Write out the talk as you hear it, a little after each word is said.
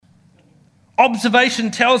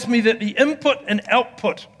Observation tells me that the input and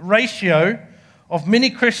output ratio of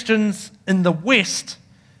many Christians in the West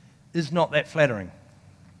is not that flattering.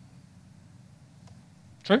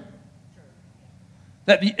 True?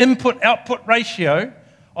 That the input-output ratio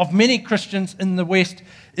of many Christians in the West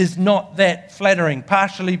is not that flattering,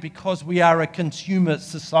 partially because we are a consumer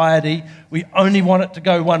society. We only want it to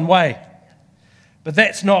go one way. But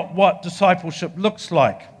that's not what discipleship looks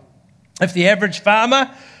like. If the average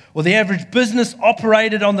farmer or the average business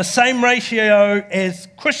operated on the same ratio as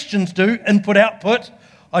Christians do, input-output,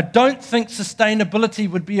 I don't think sustainability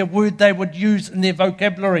would be a word they would use in their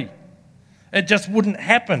vocabulary. It just wouldn't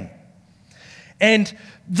happen. And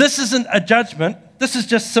this isn't a judgment. This is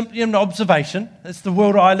just simply an observation. It's the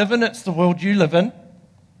world I live in. It's the world you live in.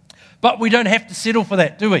 But we don't have to settle for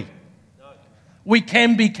that, do we? No. We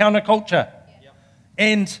can be counterculture. Yeah.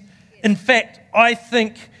 And in fact, I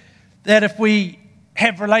think that if we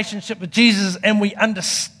have a relationship with Jesus and we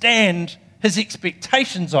understand his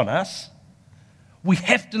expectations on us, we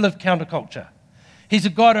have to live counterculture. He's a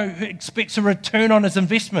God who expects a return on his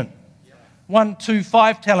investment. Yeah. 1, 2,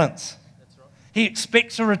 5 talents. That's right. He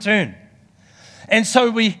expects a return. And so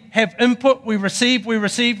we have input, we receive.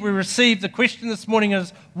 The question this morning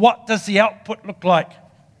is, what does the output look like?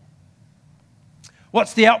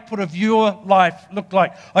 What's the output of your life look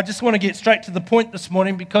like? I just want to get straight to the point this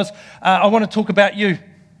morning because I want to talk about you.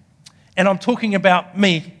 And I'm talking about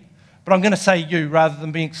me, but I'm going to say you rather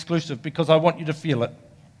than being exclusive because I want you to feel it.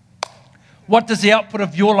 What does the output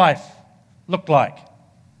of your life look like?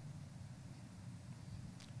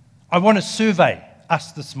 I want to survey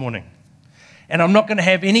us this morning. And I'm not going to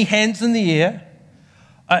have any hands in the air.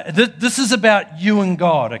 This is about you and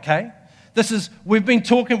God, okay? We've been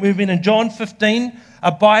in John 15,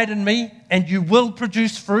 abide in me, and you will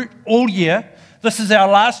produce fruit all year. This is our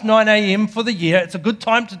last 9 a.m. for the year. It's a good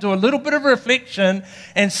time to do a little bit of reflection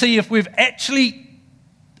and see if we've actually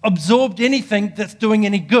absorbed anything that's doing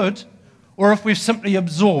any good or if we've simply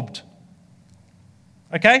absorbed.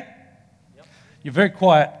 Okay? Yep. You're very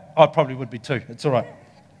quiet. I probably would be too. It's all right.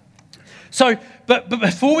 So, but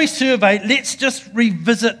before we survey, let's just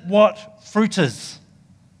revisit what fruit is.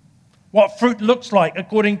 What fruit looks like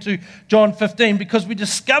according to John 15, because we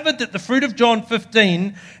discovered that the fruit of John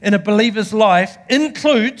 15 in a believer's life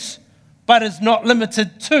includes, but is not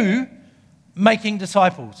limited to, making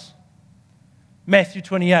disciples. Matthew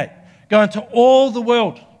 28. Go into all the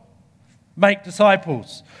world, make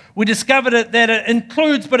disciples. We discovered that it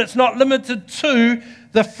includes, but it's not limited to,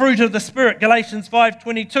 the fruit of the Spirit. Galatians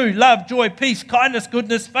 5:22. Love, joy, peace, kindness,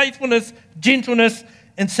 goodness, faithfulness, gentleness,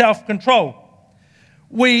 and self-control.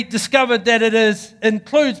 We discovered that it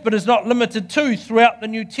includes, but is not limited to, throughout the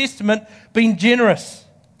New Testament, being generous,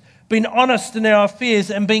 being honest in our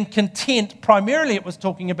affairs, and being content. Primarily it was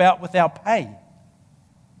talking about with our pay.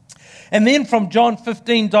 And then from John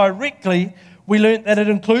 15 directly, we learned that it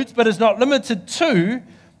includes, but is not limited to,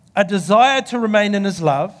 a desire to remain in his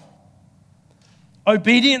love,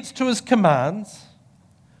 obedience to his commands,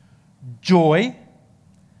 joy,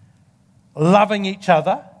 loving each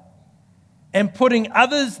other, and putting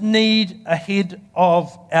others' need ahead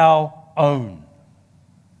of our own.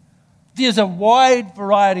 There's a wide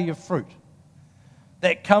variety of fruit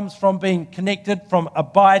that comes from being connected, from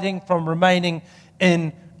abiding, from remaining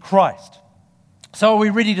in Christ. So are we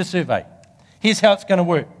ready to survey? Here's how it's going to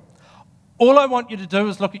work. All I want you to do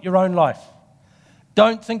is look at your own life.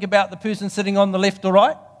 Don't think about the person sitting on the left or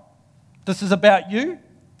right. This is about you.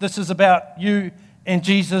 This is about you and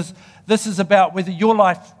Jesus. This is about whether your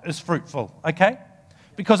life is fruitful, okay?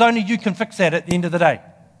 Because only you can fix that at the end of the day.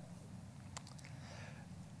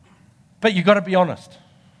 But you've got to be honest.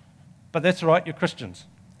 But that's all right, you're Christians.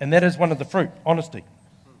 And that is one of the fruit, honesty.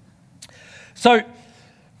 So,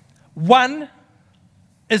 1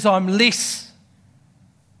 is I'm less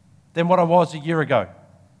than what I was a year ago.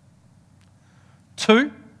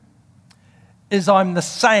 2 is I'm the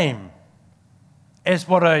same as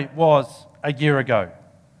what I was a year ago.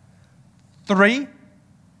 3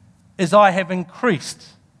 is I have increased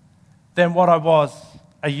than what I was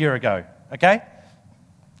a year ago. Okay?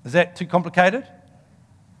 Is that too complicated?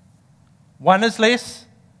 1 is less.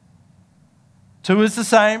 2 is the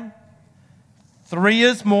same. 3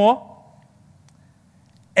 is more.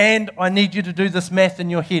 And I need you to do this math in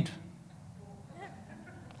your head.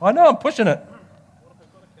 I know, I'm pushing it.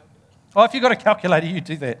 Oh, if you've got a calculator, you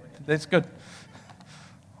do that. That's good.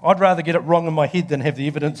 I'd rather get it wrong in my head than have the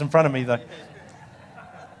evidence in front of me, though.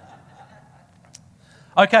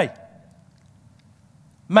 Okay.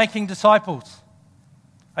 Making disciples.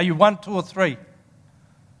 Are you 1, 2, or 3?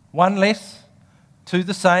 1 less, 2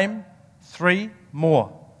 the same, 3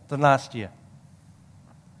 more than last year.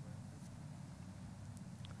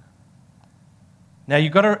 Now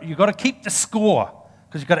you've got to keep the score,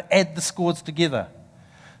 because you've got to add the scores together.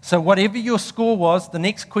 So whatever your score was, the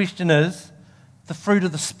next question is the fruit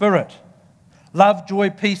of the Spirit. Love, joy,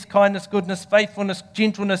 peace, kindness, goodness, faithfulness,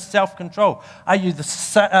 gentleness, self-control. Are you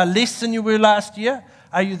less than you were last year?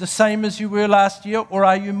 Are you the same as you were last year? Or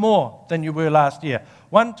are you more than you were last year?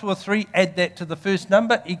 1, 2, or 3, add that to the first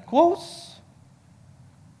number, equals.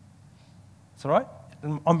 That's all right?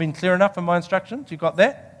 I'm being clear enough in my instructions? You got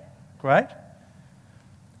that? Great.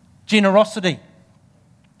 Generosity.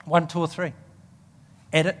 1, 2, or 3.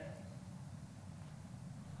 Add it.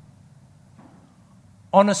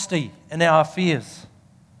 Honesty in our affairs.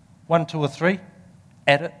 1, 2, or 3.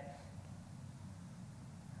 Add it.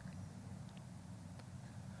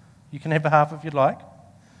 You can have a half if you'd like,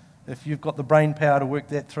 if you've got the brain power to work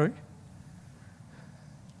that through.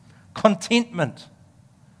 Contentment.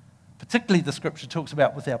 Particularly the scripture talks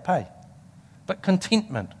about with our pay. But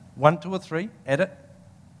contentment. 1, 2, or 3. Add it.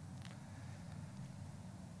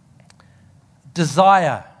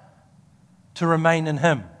 Desire to remain in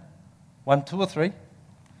Him. 1, 2, or 3.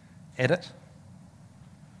 Add it.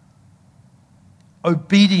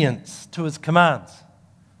 Obedience to His commands.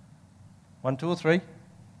 1, 2, or 3.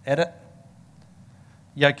 Add it.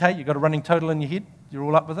 You okay? You got a running total in your head? You're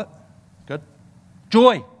all up with it? Good.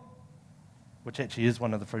 Joy, which actually is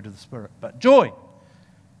one of the fruit of the Spirit. But joy,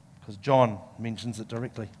 because John mentions it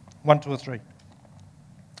directly. 1, 2, or 3.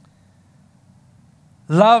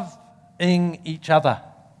 Loving each other.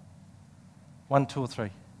 1, 2, or 3.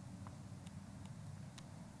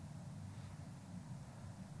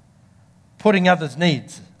 Putting others'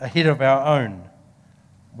 needs ahead of our own.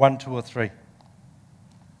 1, 2, or 3.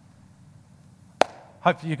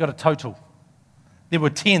 Hopefully you got a total. There were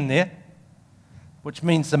 10 there, which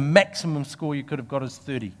means the maximum score you could have got is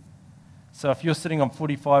 30. So if you're sitting on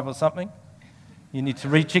 45 or something, you need to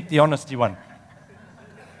recheck the honesty one.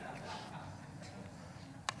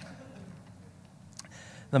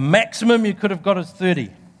 The maximum you could have got is 30.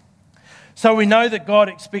 So we know that God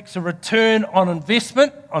expects a return on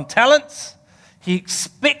investment, on talents. He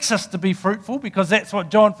expects us to be fruitful, because that's what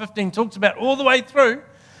John 15 talks about all the way through,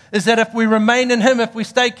 is that if we remain in Him, if we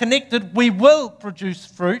stay connected, we will produce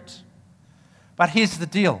fruit. But here's the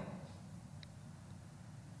deal.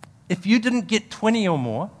 If you didn't get 20 or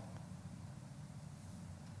more,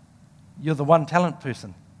 you're the one talent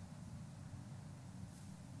person.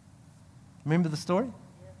 Remember the story?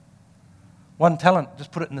 One talent,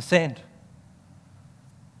 just put it in the sand.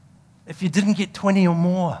 If you didn't get 20 or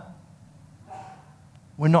more,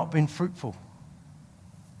 we're not being fruitful.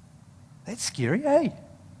 That's scary, eh?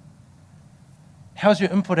 How's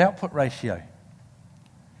your input-output ratio?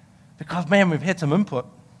 Because, man, we've had some input.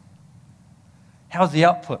 How's the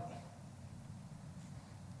output?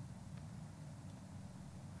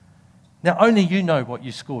 Now, only you know what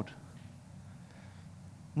you scored.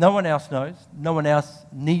 No one else knows. No one else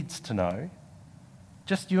needs to know.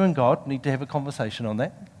 Just you and God need to have a conversation on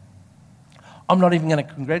that. I'm not even going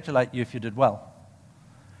to congratulate you if you did well.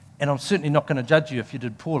 And I'm certainly not going to judge you if you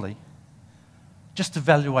did poorly. Just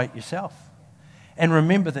evaluate yourself. And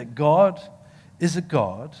remember that God is a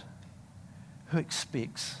God who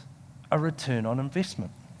expects a return on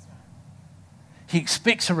investment. He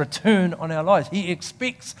expects a return on our lives. He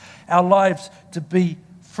expects our lives to be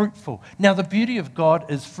fruitful. Now, the beauty of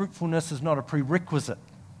God is fruitfulness is not a prerequisite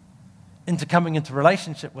into coming into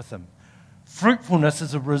relationship with Him. Fruitfulness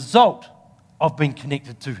is a result of being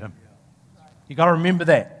connected to Him. You've got to remember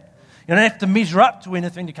that. You don't have to measure up to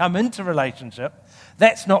anything to come into relationship.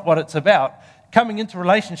 That's not what it's about. Coming into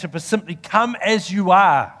relationship is simply come as you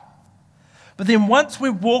are. But then once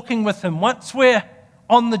we're walking with Him, once we're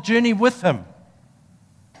on the journey with Him,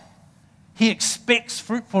 He expects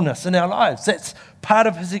fruitfulness in our lives. That's part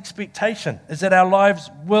of His expectation, is that our lives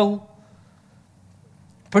will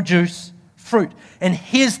produce fruit. And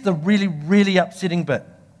here's the really, really upsetting bit.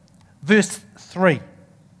 Verse 3.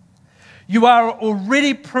 You are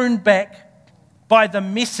already pruned back by the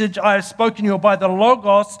message I have spoken to you, or by the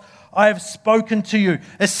Logos I have spoken to you.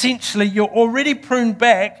 Essentially, you're already pruned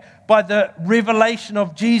back by the revelation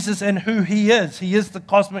of Jesus and who He is. He is the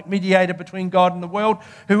cosmic mediator between God and the world,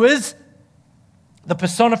 who is the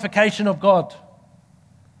personification of God.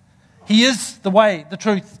 He is the way, the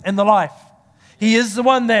truth, and the life. He is the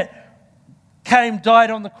one that came, died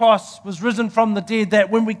on the cross, was risen from the dead, that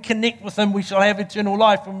when we connect with Him, we shall have eternal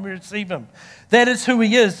life when we receive Him. That is who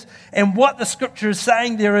He is. And what the scripture is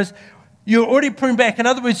saying there is, you're already pruned back. In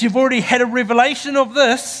other words, you've already had a revelation of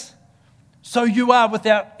this, so you are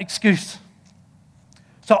without excuse.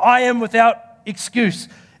 So I am without excuse.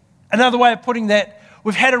 Another way of putting that,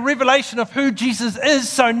 We've had a revelation of who Jesus is,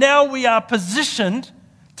 so now we are positioned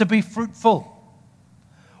to be fruitful.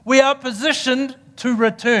 We are positioned to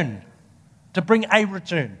return, to bring a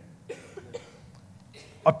return.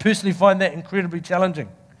 I personally find that incredibly challenging.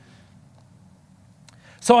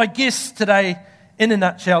 So I guess today, in a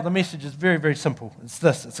nutshell, the message is very, very simple. It's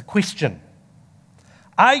this, it's a question.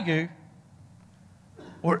 Are you,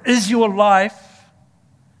 or is your life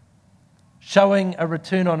showing a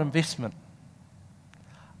return on investment?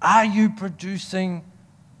 Are you producing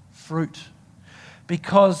fruit?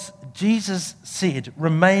 Because Jesus said,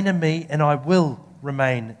 remain in me and I will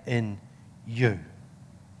remain in you.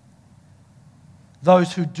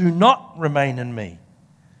 Those who do not remain in me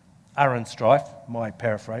are in strife, my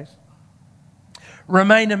paraphrase.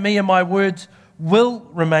 Remain in me and my words will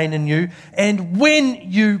remain in you. And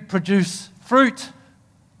when you produce fruit,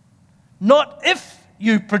 not if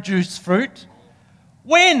you produce fruit,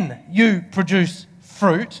 when you produce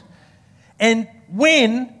fruit, and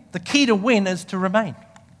when, the key to win is to remain.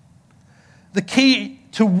 The key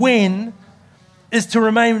to win is to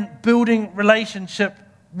remain building relationship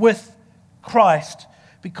with Christ,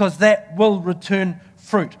 because that will return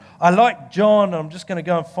fruit. I like John, I'm just going to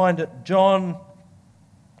go and find it, John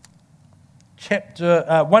 2.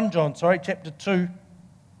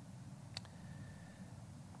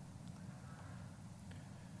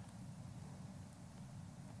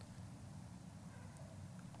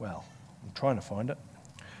 Well, I'm trying to find it.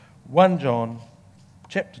 1 John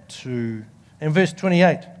chapter 2 and verse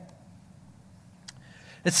 28.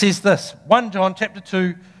 It says this, 1 John chapter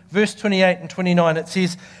 2, verse 28 and 29, it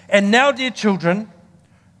says, and now, dear children,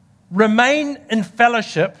 remain in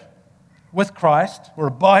fellowship with Christ, or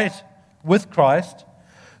abide with Christ,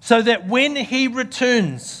 so that when he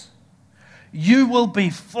returns, you will be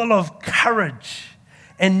full of courage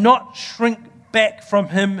and not shrink back from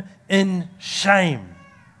him in shame.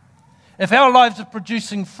 If our lives are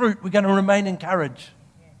producing fruit, we're going to remain in courage.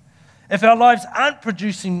 If our lives aren't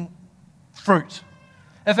producing fruit,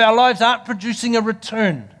 if our lives aren't producing a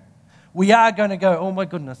return, we are going to go, oh my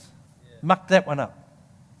goodness, muck that one up.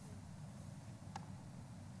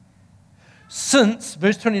 Since,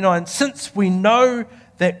 verse 29, since we know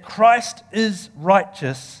that Christ is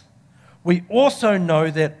righteous, we also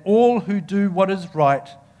know that all who do what is right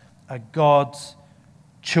are God's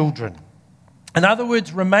children. In other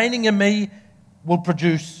words, remaining in me will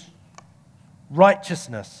produce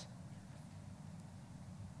righteousness,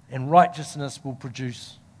 and righteousness will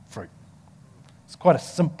produce fruit. It's quite a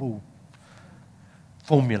simple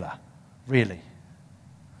formula, really.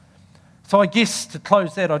 So I guess to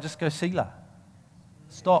close that, I'll just go Selah.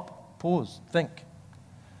 Stop, pause, think.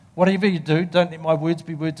 Whatever you do, don't let my words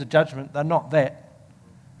be words of judgment. They're not that.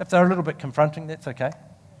 If they're a little bit confronting, that's okay.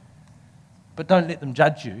 But don't let them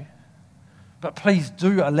judge you. But please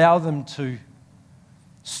do allow them to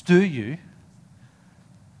stir you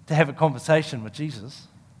to have a conversation with Jesus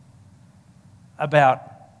about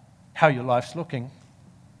how your life's looking,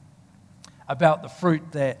 about the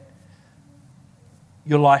fruit that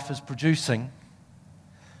your life is producing,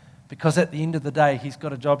 because at the end of the day, he's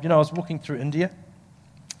got a job. You know, I was walking through India,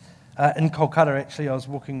 in Kolkata actually. I was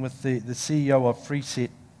walking with the CEO of FreeSet,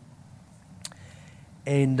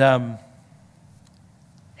 and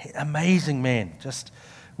amazing man. Just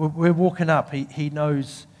we're walking up. He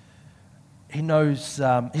knows.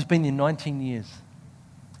 He's been there 19 years.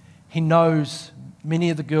 He knows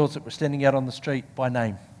many of the girls that were standing out on the street by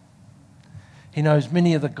name. He knows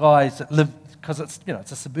many of the guys that live, because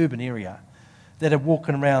it's a suburban area, that are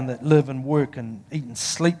walking around, that live and work and eat and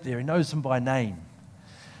sleep there. He knows them by name.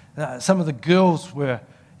 Some of the girls were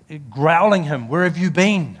growling him, "Where have you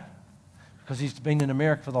been?" Because he's been in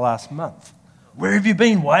America for the last month. "Where have you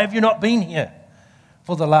been? Why have you not been here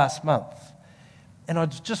for the last month?" And I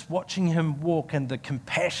was just watching him walk and the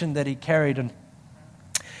compassion that he carried.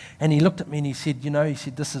 And he looked at me and he said,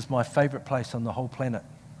 "This is my favorite place on the whole planet."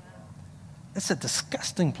 It's a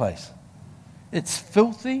disgusting place. It's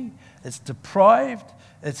filthy. It's deprived.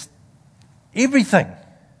 It's everything.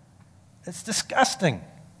 It's disgusting.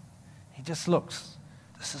 He just looks,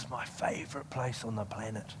 "This is my favorite place on the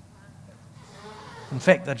planet." In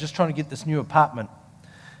fact, they're just trying to get this new apartment.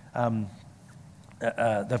 They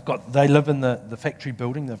live in the factory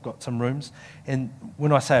building. They've got some rooms. And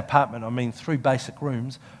when I say apartment, I mean 3 basic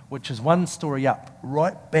rooms, which is 1 story up,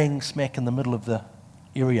 right bang smack in the middle of the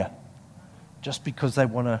area, just because they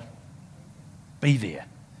want to be there.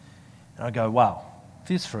 And I go, wow,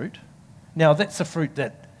 there's fruit. Now, that's the fruit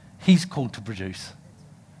that he's called to produce.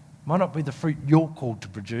 Might not be the fruit you're called to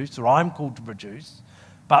produce, or I'm called to produce,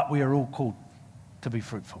 but we are all called to be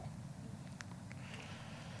fruitful.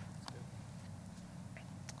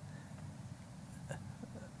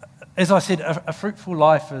 As I said, a fruitful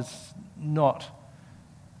life is not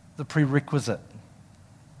the prerequisite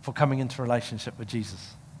for coming into relationship with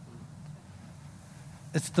Jesus.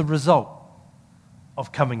 It's the result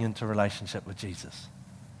of coming into relationship with Jesus.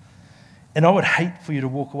 And I would hate for you to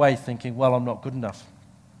walk away thinking, well, I'm not good enough.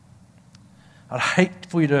 I'd hate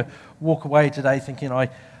for you to walk away today thinking, I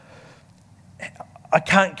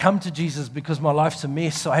can't come to Jesus because my life's a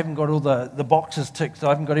mess, I haven't got all the boxes ticked, I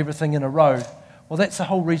haven't got everything in a row. Well, that's the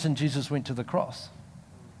whole reason Jesus went to the cross.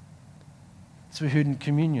 As we heard in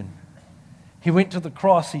communion. He went to the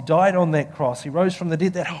cross, he died on that cross, he rose from the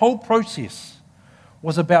dead. That whole process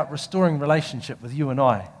was about restoring relationship with you and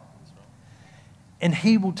I. And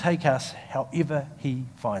he will take us however he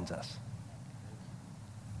finds us.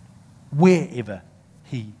 Wherever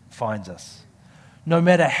he finds us. No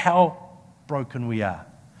matter how broken we are.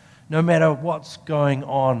 No matter what's going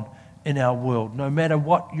on in our world. No matter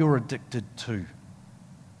what you're addicted to.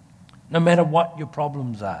 No matter what your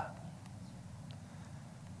problems are.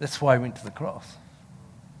 That's why he went to the cross.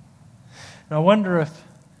 And I wonder if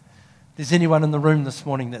there's anyone in the room this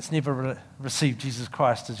morning that's never received Jesus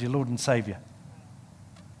Christ as your Lord and Saviour.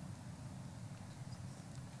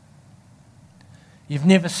 You've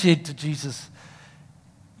never said to Jesus,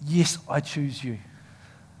 yes, I choose you.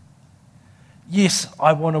 Yes,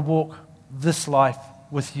 I want to walk this life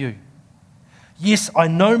with you. Yes, I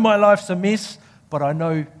know my life's a mess, but I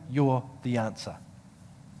know you're the answer.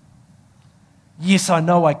 Yes, I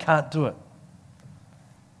know I can't do it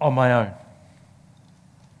on my own.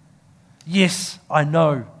 Yes, I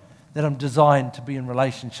know that I'm designed to be in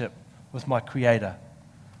relationship with my Creator,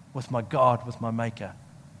 with my God, with my Maker.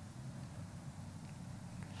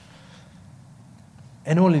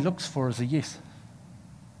 And all he looks for is a yes.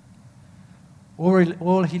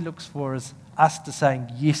 All he looks for is us to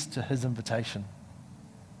saying yes to his invitation.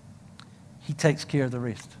 He takes care of the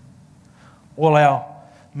rest. All our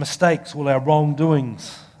mistakes, all our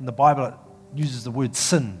wrongdoings, in the Bible it uses the word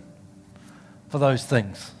sin for those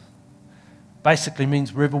things. Basically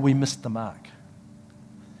means wherever we missed the mark.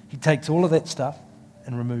 He takes all of that stuff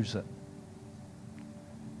and removes it.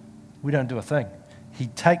 We don't do a thing. He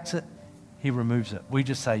takes it, he removes it. We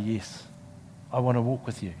just say, yes, I want to walk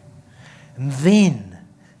with you. And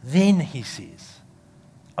then he says,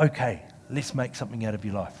 okay, let's make something out of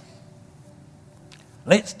your life.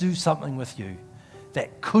 Let's do something with you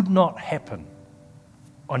that could not happen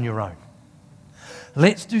on your own.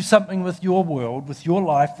 Let's do something with your world, with your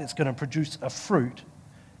life that's going to produce a fruit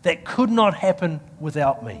that could not happen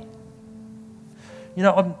without me. You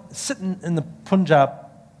know, I'm sitting in the Punjab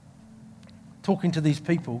talking to these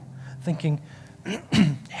people thinking,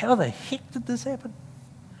 how the heck did this happen?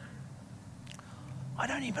 I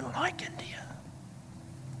don't even like India.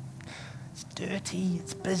 It's dirty,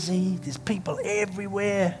 it's busy, there's people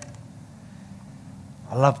everywhere.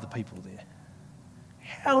 I love the people there.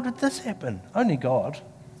 How did this happen? Only God.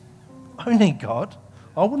 Only God.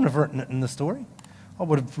 I wouldn't have written it in the story. I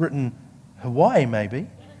would have written Hawaii maybe.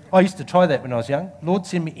 I used to try that when I was young. Lord,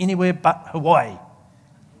 send me anywhere but Hawaii.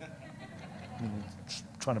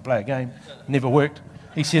 Trying to play a game. Never worked.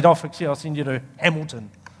 He said, oh, fix it, I'll send you to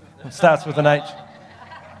Hamilton. It starts with an H.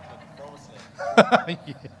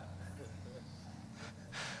 Yeah.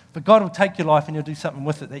 But God will take your life and he'll do something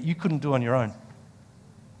with it that you couldn't do on your own.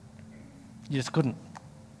 You just couldn't.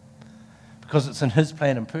 Because it's in his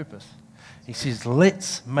plan and purpose. He says,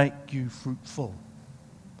 let's make you fruitful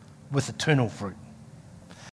with eternal fruit.